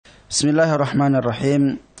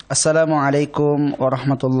Bismillahirrahmanirrahim. Assalamualaikum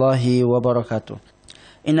warahmatullahi wabarakatuh.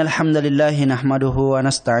 Innal hamdalillahi nahmaduhu wa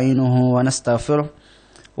nasta'inuhu wa nastaghfiruh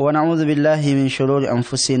wa na'udzu billahi min shururi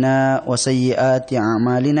anfusina wa sayyiati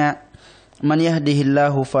a'malina. Man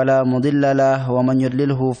yahdihillahu fala mudilla lahu wa man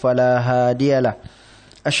yudlilhu fala hadiyalah.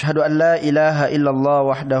 Ashhadu an la ilaha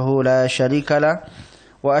illallah wahdahu la syarikalah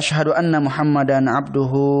wa ashhadu anna Muhammadan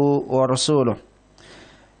abduhu wa rasuluh.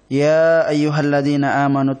 Ya ayyuhalladzina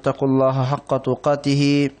amanu taqullaha haqqa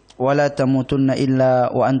tuqatih wa la tamutunna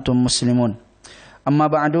illa wa antum muslimun.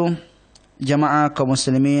 Amma ba'du, jamaah kaum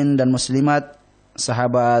muslimin dan muslimat,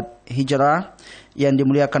 sahabat hijrah yang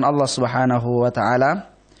dimuliakan Allah Subhanahu wa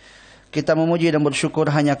taala. Kita memuji dan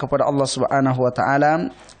bersyukur hanya kepada Allah Subhanahu wa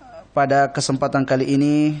taala. Pada kesempatan kali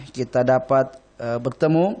ini kita dapat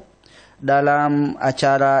bertemu dalam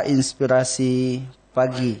acara Inspirasi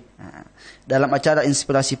Pagi. Dalam acara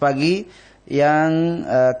Inspirasi Pagi yang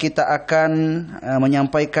kita akan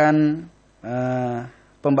menyampaikan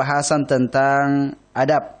pembahasan tentang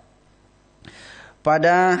adab.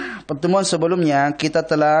 Pada pertemuan sebelumnya kita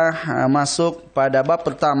telah masuk pada bab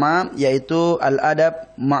pertama, yaitu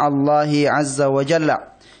al-adab ma'allahi azza wa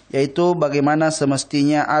jalla, yaitu bagaimana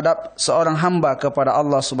semestinya adab seorang hamba kepada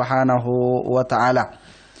Allah Subhanahu wa taala.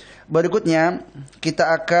 Berikutnya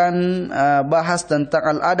kita akan bahas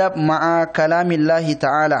tentang al-adab ma'a kalamillahi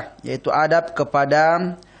ta'ala, yaitu adab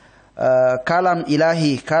kepada kalam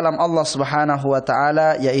ilahi, kalam Allah Subhanahu wa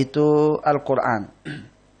taala, yaitu Al-Quran.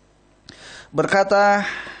 Berkata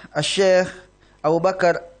Syekh Abu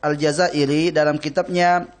Bakar Al-Jazairi dalam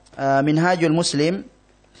kitabnya Minhajul Muslim,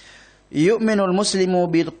 yu'minul muslimu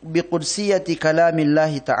biqudsiyati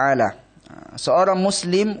kalamillahi ta'ala. Seorang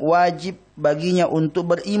muslim wajib baginya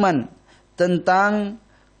untuk beriman tentang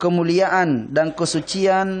kemuliaan dan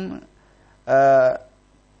kesucian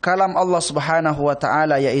kalam Allah Subhanahu wa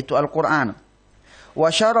taala, yaitu Al-Quran. Wa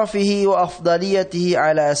syarafihi wa afdaliyatihi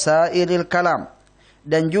ala sairil kalam.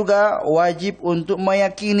 Dan juga wajib untuk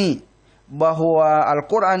meyakini bahwa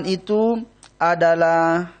Al-Quran itu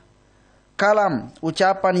adalah kalam,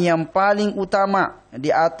 ucapan yang paling utama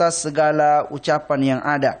di atas segala ucapan yang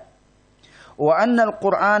ada. Wa anna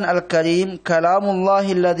al-Qur'an al-Karim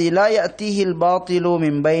kalamullahi alladhi la ya'tihi al-batilu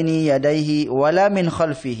min baini yadayhi wala min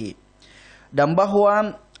khalfihi. Dan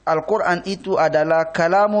bahwa Al-Quran itu adalah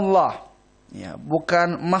kalamullah, ya,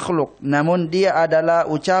 bukan makhluk, namun dia adalah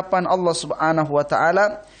ucapan Allah Subhanahu wa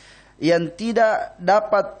taala yang tidak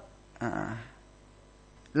dapat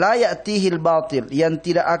la ya'tihi al-batil, yang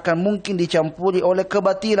tidak akan mungkin dicampuri oleh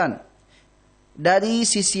kebatilan dari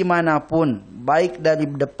sisi manapun, baik dari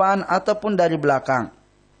depan ataupun dari belakang.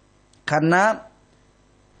 Karena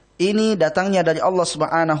ini datangnya dari Allah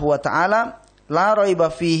Subhanahu wa taala, la raiba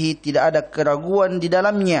fihi, tidak ada keraguan di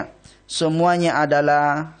dalamnya, semuanya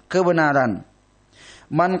adalah kebenaran.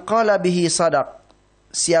 Man qala bihi sadaq,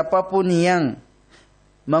 siapapun yang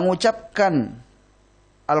mengucapkan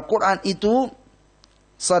Al-Quran itu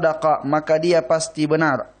sadaqa, maka dia pasti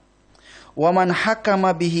benar. Wa man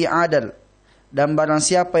hakama bihi adal, dan barang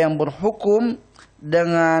siapa yang berhukum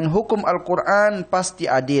dengan hukum Al-Quran pasti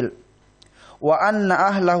adil. Wa anna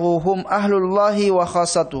ahlahu hum ahlullahi wa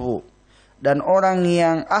khasatuhu, dan orang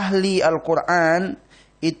yang ahli Al-Quran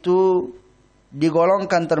itu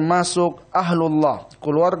digolongkan termasuk ahlullah,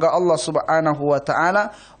 keluarga Allah Subhanahu wa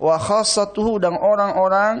taala, wa khasatuhu, dan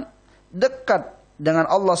orang-orang dekat dengan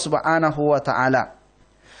Allah Subhanahu wa taala.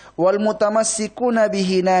 Wal mutamassikuna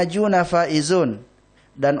bihi najuna faizun,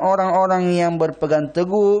 dan orang-orang yang berpegang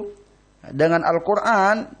teguh dengan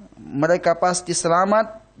Al-Quran mereka pasti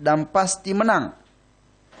selamat dan pasti menang.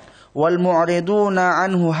 Wal mu'riduna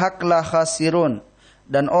anhu hakla khasirun,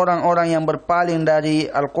 dan orang-orang yang berpaling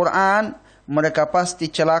dari Al-Quran mereka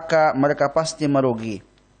pasti celaka, mereka pasti merugi.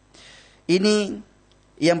 Ini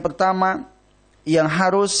yang pertama yang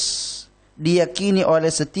harus diyakini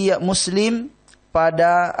oleh setiap muslim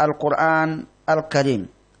pada Al-Quran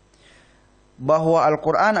Al-Karim, bahwa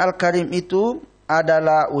Al-Quran Al-Karim itu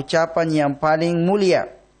adalah ucapan yang paling mulia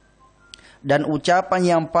dan ucapan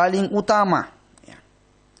yang paling utama.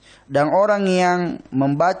 Dan orang yang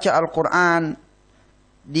membaca Al-Quran,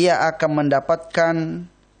 dia akan mendapatkan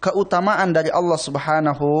keutamaan dari Allah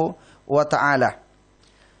Subhanahu wa ta'ala.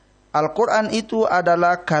 Al-Quran itu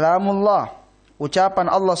adalah kalamullah,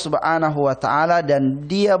 ucapan Allah Subhanahu wa ta'ala, dan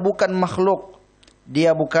dia bukan makhluk.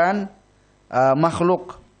 Dia bukan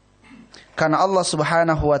makhluk. Karena Allah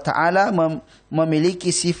Subhanahu wa ta'ala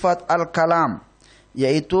memiliki sifat al-kalam,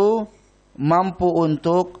 yaitu mampu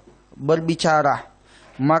untuk berbicara.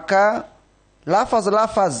 Maka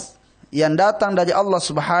lafaz-lafaz yang datang dari Allah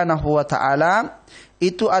Subhanahu wa ta'ala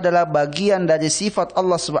itu adalah bagian dari sifat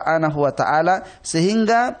Allah Subhanahu wa taala,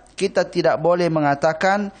 sehingga kita tidak boleh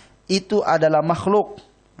mengatakan itu adalah makhluk.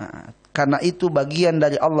 Karena itu bagian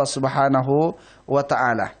dari Allah Subhanahu wa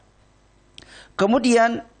taala.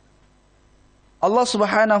 Kemudian Allah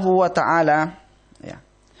Subhanahu wa taala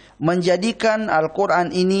menjadikan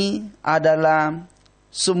Al-Quran ini adalah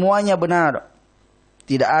semuanya benar.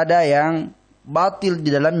 Tidak ada yang batil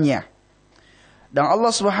di dalamnya. Dan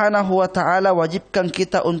Allah Subhanahu wa taala wajibkan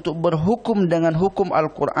kita untuk berhukum dengan hukum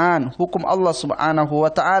Al-Quran, hukum Allah Subhanahu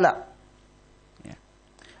wa taala.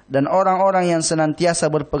 Dan orang-orang yang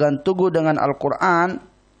senantiasa berpegang teguh dengan Al-Quran,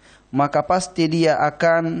 maka pasti dia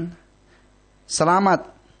akan selamat.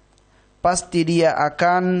 Pasti dia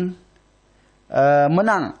akan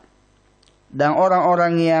menang. Dan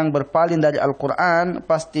orang-orang yang berpaling dari Al-Quran,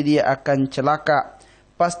 pasti dia akan celaka,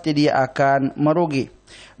 pasti dia akan merugi.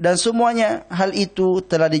 Dan semuanya hal itu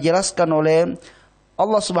telah dijelaskan oleh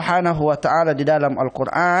Allah Subhanahu wa taala di dalam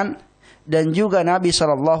Al-Quran dan juga Nabi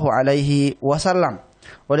sallallahu alaihi wasallam.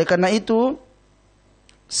 Oleh karena itu,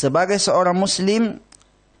 sebagai seorang muslim,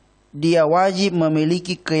 dia wajib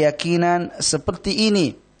memiliki keyakinan seperti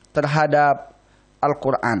ini terhadap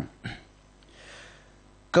Al-Quran.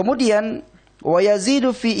 Kemudian ويزيد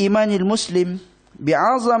في إيمان المسلم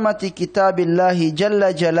بعظمة كتاب الله جل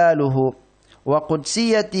جلاله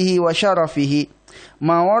وقدسيته وشرفه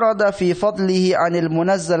ما ورد في فضله عن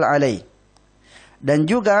المنزل عليه. Dan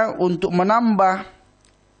juga untuk menambah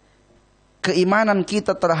keimanan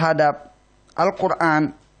kita terhadap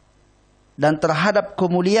Al-Quran dan terhadap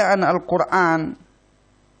kemuliaan Al-Quran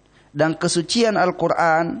dan kesucian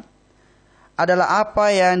Al-Quran adalah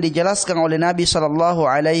apa yang dijelaskan oleh Nabi sallallahu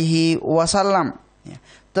alaihi wasallam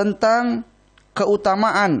tentang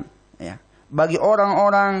keutamaan bagi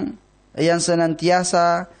orang-orang yang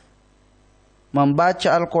senantiasa membaca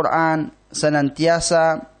Al-Quran,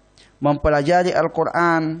 senantiasa mempelajari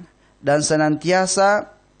Al-Quran, dan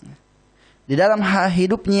senantiasa di dalam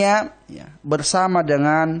hidupnya bersama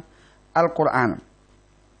dengan Al-Quran.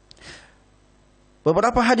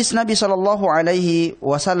 Beberapa hadis Nabi sallallahu alaihi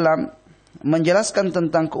wasallam menjelaskan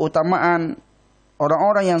tentang keutamaan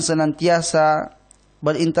orang-orang yang senantiasa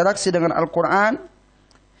berinteraksi dengan Al-Quran.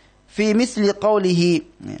 Fi misli qawlihi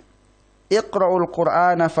iqra'ul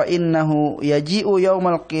Qur'ana fa innahu yaji'u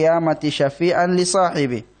yawmal qiyamati syafi'an li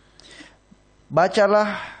sahibi.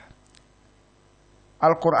 Bacalah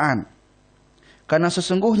Al-Quran, karena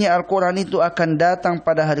sesungguhnya Al-Quran itu akan datang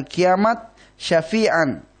pada hari kiamat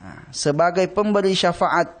syafi'an, sebagai pemberi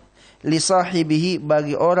syafaat, li sahibihi,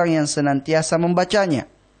 bagi orang yang senantiasa membacanya.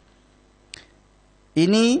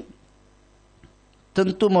 Ini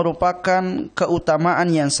tentu merupakan keutamaan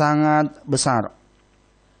yang sangat besar.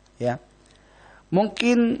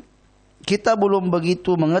 Mungkin kita belum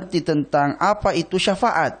begitu mengerti tentang apa itu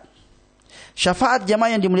syafaat. Syafaat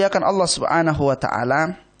jemaah yang dimuliakan Allah Subhanahu wa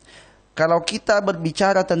taala, kalau kita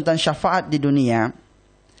berbicara tentang syafaat di dunia,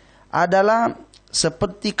 adalah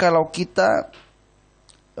seperti kalau kita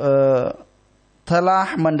telah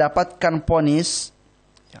mendapatkan vonis,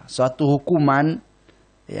 suatu hukuman,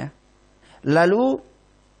 lalu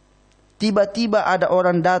tiba-tiba ada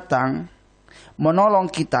orang datang menolong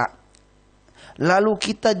kita, lalu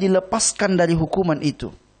kita dilepaskan dari hukuman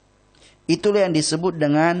itu. Itulah yang disebut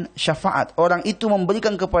dengan syafaat. Orang itu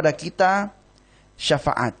memberikan kepada kita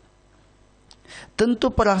syafaat.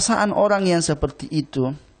 Tentu perasaan orang yang seperti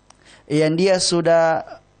itu, yang dia sudah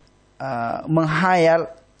menghayal,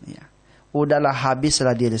 udahlah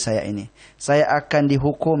habislah diri saya ini, saya akan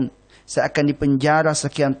dihukum, saya akan dipenjara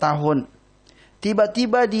sekian tahun.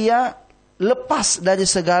 Tiba-tiba dia lepas dari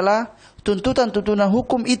segala tuntutan-tuntutan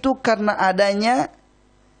hukum itu karena adanya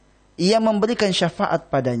ia memberikan syafaat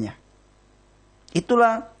padanya.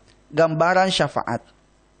 Itulah gambaran syafaat.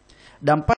 Dan